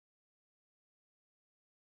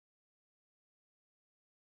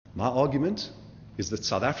My argument is that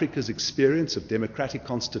South Africa's experience of democratic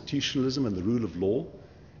constitutionalism and the rule of law,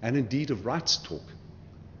 and indeed of rights talk,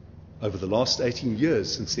 over the last 18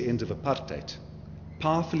 years since the end of apartheid,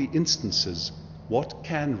 powerfully instances what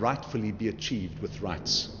can rightfully be achieved with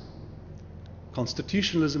rights.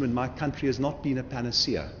 Constitutionalism in my country has not been a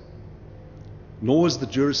panacea, nor has the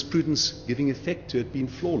jurisprudence giving effect to it been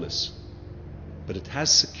flawless, but it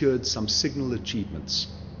has secured some signal achievements,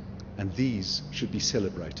 and these should be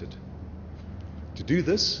celebrated. To do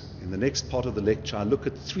this, in the next part of the lecture, I look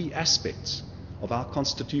at three aspects of our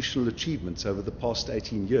constitutional achievements over the past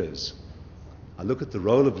 18 years. I look at the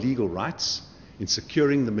role of legal rights in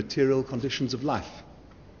securing the material conditions of life.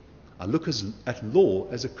 I look at law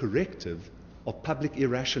as a corrective of public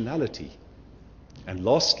irrationality. And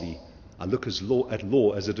lastly, I look at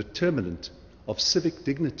law as a determinant of civic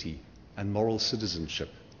dignity and moral citizenship.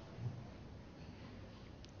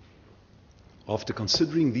 After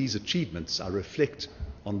considering these achievements, I reflect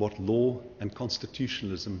on what law and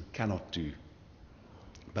constitutionalism cannot do.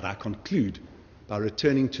 But I conclude by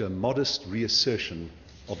returning to a modest reassertion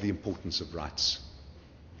of the importance of rights.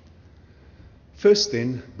 First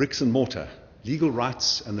then, bricks and mortar, legal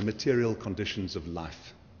rights and the material conditions of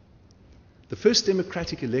life. The first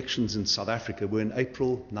democratic elections in South Africa were in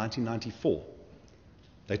April 1994.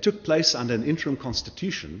 They took place under an interim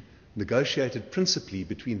constitution negotiated principally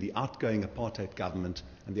between the outgoing apartheid government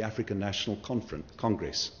and the African National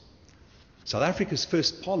Congress. South Africa's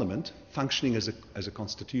first parliament, functioning as a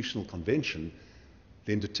constitutional convention,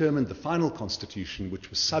 then determined the final constitution, which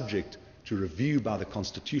was subject to review by the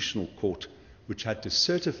Constitutional Court, which had to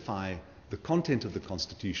certify the content of the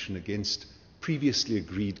constitution against previously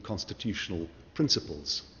agreed constitutional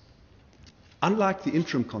principles. Unlike the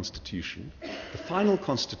interim constitution, the final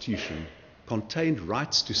constitution contained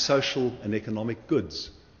rights to social and economic goods,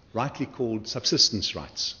 rightly called subsistence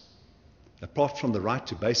rights. Apart from the right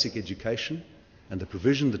to basic education and the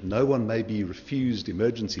provision that no one may be refused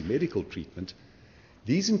emergency medical treatment,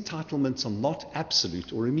 these entitlements are not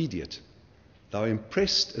absolute or immediate. They are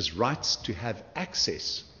impressed as rights to have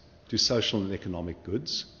access to social and economic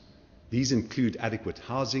goods. These include adequate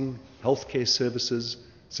housing, healthcare services,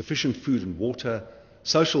 sufficient food and water,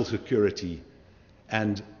 social security,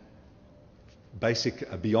 and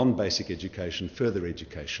beyond basic education, further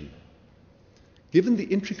education. Given the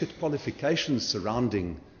intricate qualifications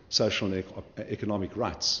surrounding social and economic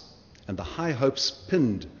rights and the high hopes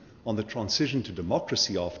pinned on the transition to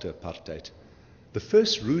democracy after apartheid, the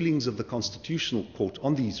first rulings of the Constitutional Court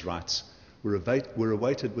on these rights were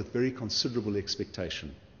awaited with very considerable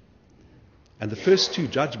expectation. And the first two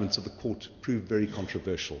judgments of the court proved very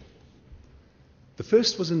controversial. The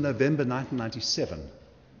first was in November 1997,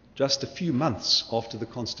 just a few months after the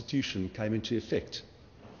Constitution came into effect.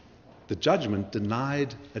 The judgment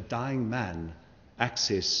denied a dying man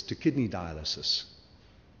access to kidney dialysis.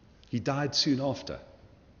 He died soon after.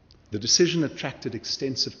 The decision attracted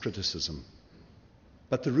extensive criticism,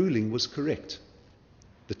 but the ruling was correct.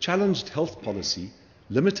 The challenged health policy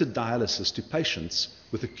limited dialysis to patients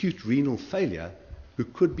with acute renal failure who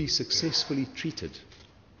could be successfully treated.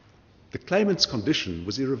 The claimant's condition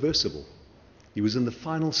was irreversible. He was in the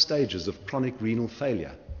final stages of chronic renal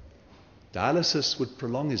failure. Dialysis would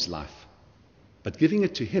prolong his life, but giving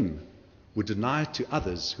it to him would deny it to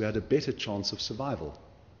others who had a better chance of survival.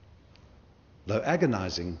 Though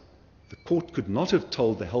agonizing, the court could not have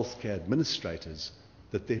told the healthcare administrators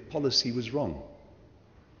that their policy was wrong.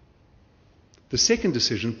 The second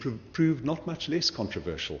decision proved not much less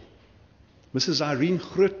controversial. Mrs. Irene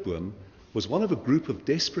Grootboom was one of a group of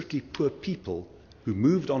desperately poor people who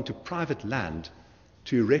moved onto private land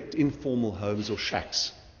to erect informal homes or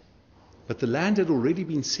shacks. But the land had already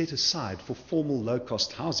been set aside for formal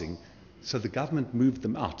low-cost housing, so the government moved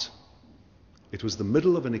them out. It was the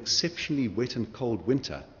middle of an exceptionally wet and cold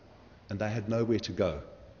winter, and they had nowhere to go.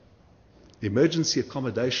 Emergency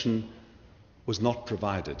accommodation was not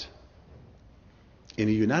provided. In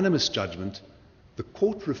a unanimous judgment, the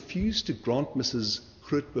court refused to grant Mrs.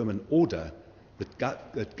 Grootboom an order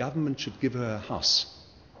that government should give her a house.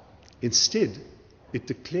 Instead, it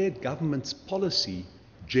declared government's policy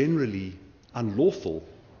generally unlawful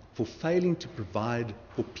for failing to provide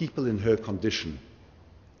for people in her condition.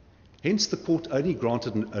 Hence, the court only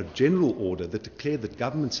granted a general order that declared that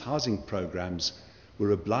government's housing programs were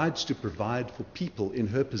obliged to provide for people in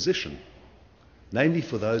her position, namely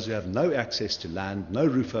for those who have no access to land, no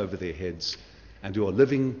roof over their heads, and who are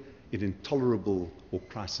living in intolerable or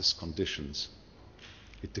crisis conditions.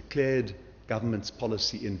 It declared government's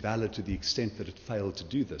policy invalid to the extent that it failed to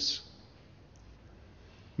do this.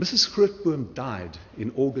 Mrs. Grootboom died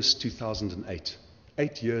in August 2008,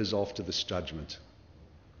 8 years after this judgment,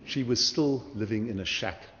 she was still living in a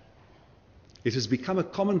shack. It has become a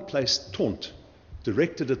commonplace taunt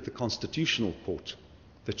directed at the Constitutional Court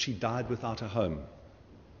that she died without a home.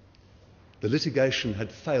 The litigation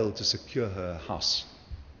had failed to secure her a house.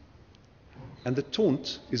 And the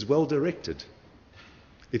taunt is well directed.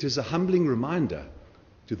 It is a humbling reminder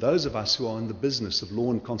to those of us who are in the business of law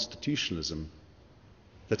and constitutionalism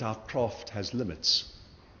that our craft has limits.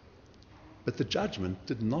 But the judgment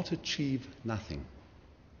did not achieve nothing.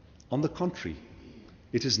 On the contrary,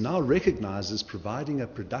 it is now recognized as providing a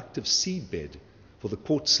productive seedbed for the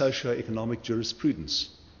court's socio-economic jurisprudence.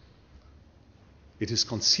 It is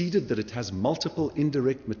conceded that it has multiple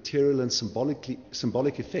indirect material and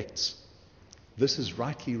symbolic effects. This has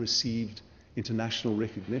rightly received international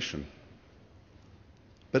recognition.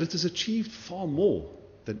 But it has achieved far more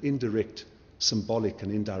than indirect, symbolic,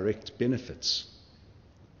 and indirect benefits.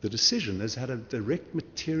 The decision has had a direct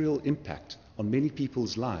material impact on many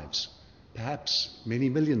people's lives, perhaps many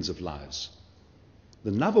millions of lives.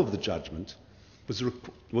 The nub of the judgment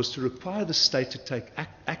was to require the state to take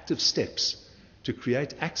active steps to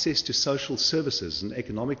create access to social services and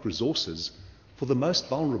economic resources for the most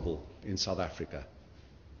vulnerable in South Africa.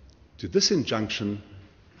 To this injunction,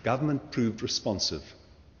 government proved responsive.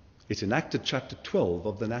 It enacted Chapter 12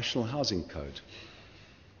 of the National Housing Code.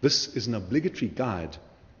 This is an obligatory guide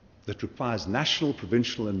that requires national,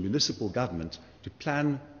 provincial, and municipal government to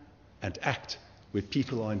plan and act where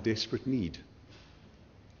people are in desperate need.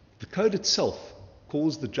 The code itself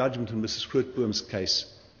calls the judgment in Mrs. Grootboom's case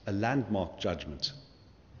a landmark judgment.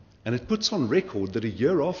 And it puts on record that a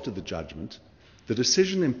year after the judgment, the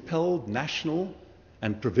decision impelled national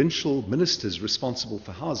and provincial ministers responsible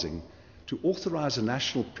for housing to authorize a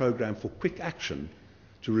national program for quick action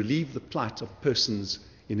to relieve the plight of persons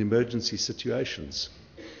in emergency situations.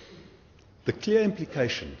 The clear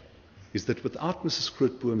implication is that without Mrs.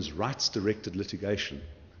 Grootboom's rights-directed litigation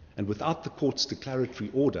and without the court's declaratory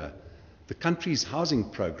order, the country's housing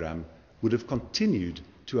program would have continued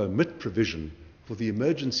to omit provision for the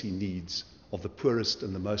emergency needs of the poorest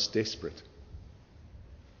and the most desperate.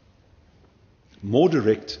 More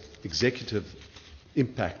direct executive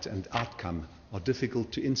impact and outcome are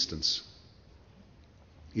difficult to instance.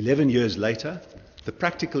 11 years later, the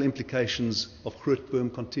practical implications of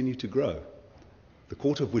Grootboom continue to grow. The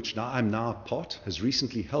court of which I'm now a part has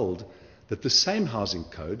recently held that the same housing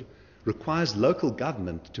code requires local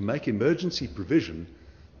government to make emergency provision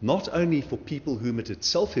not only for people whom it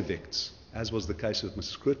itself evicts, as was the case with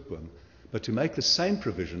Mrs. Grootboom, but to make the same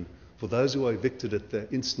provision for those who are evicted at the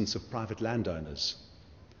instance of private landowners.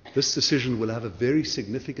 This decision will have a very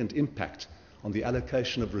significant impact on the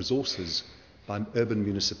allocation of resources by urban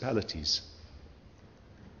municipalities.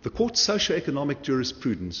 The court's socio-economic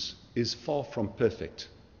jurisprudence is far from perfect.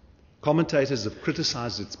 Commentators have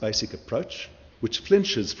criticized its basic approach, which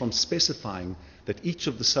flinches from specifying that each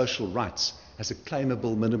of the social rights has a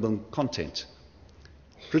claimable minimum content.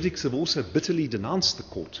 Critics have also bitterly denounced the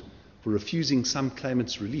court for refusing some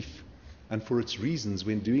claimants relief and for its reasons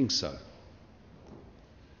when doing so.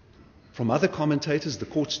 From other commentators, the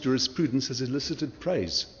court's jurisprudence has elicited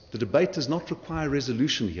praise. The debate does not require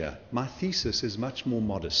resolution here. My thesis is much more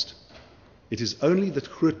modest. It is only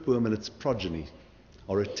that Grootboom and its progeny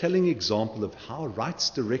are a telling example of how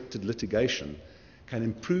rights-directed litigation can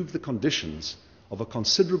improve the conditions of a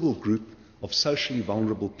considerable group of socially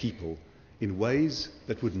vulnerable people in ways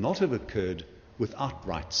that would not have occurred without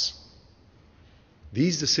rights.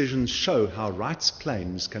 These decisions show how rights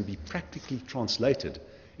claims can be practically translated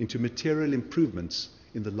into material improvements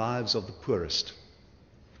in the lives of the poorest.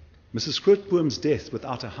 Mrs. Grootboom's death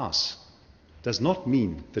without a house does not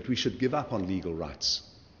mean that we should give up on legal rights.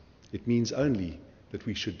 It means only that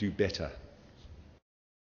we should do better.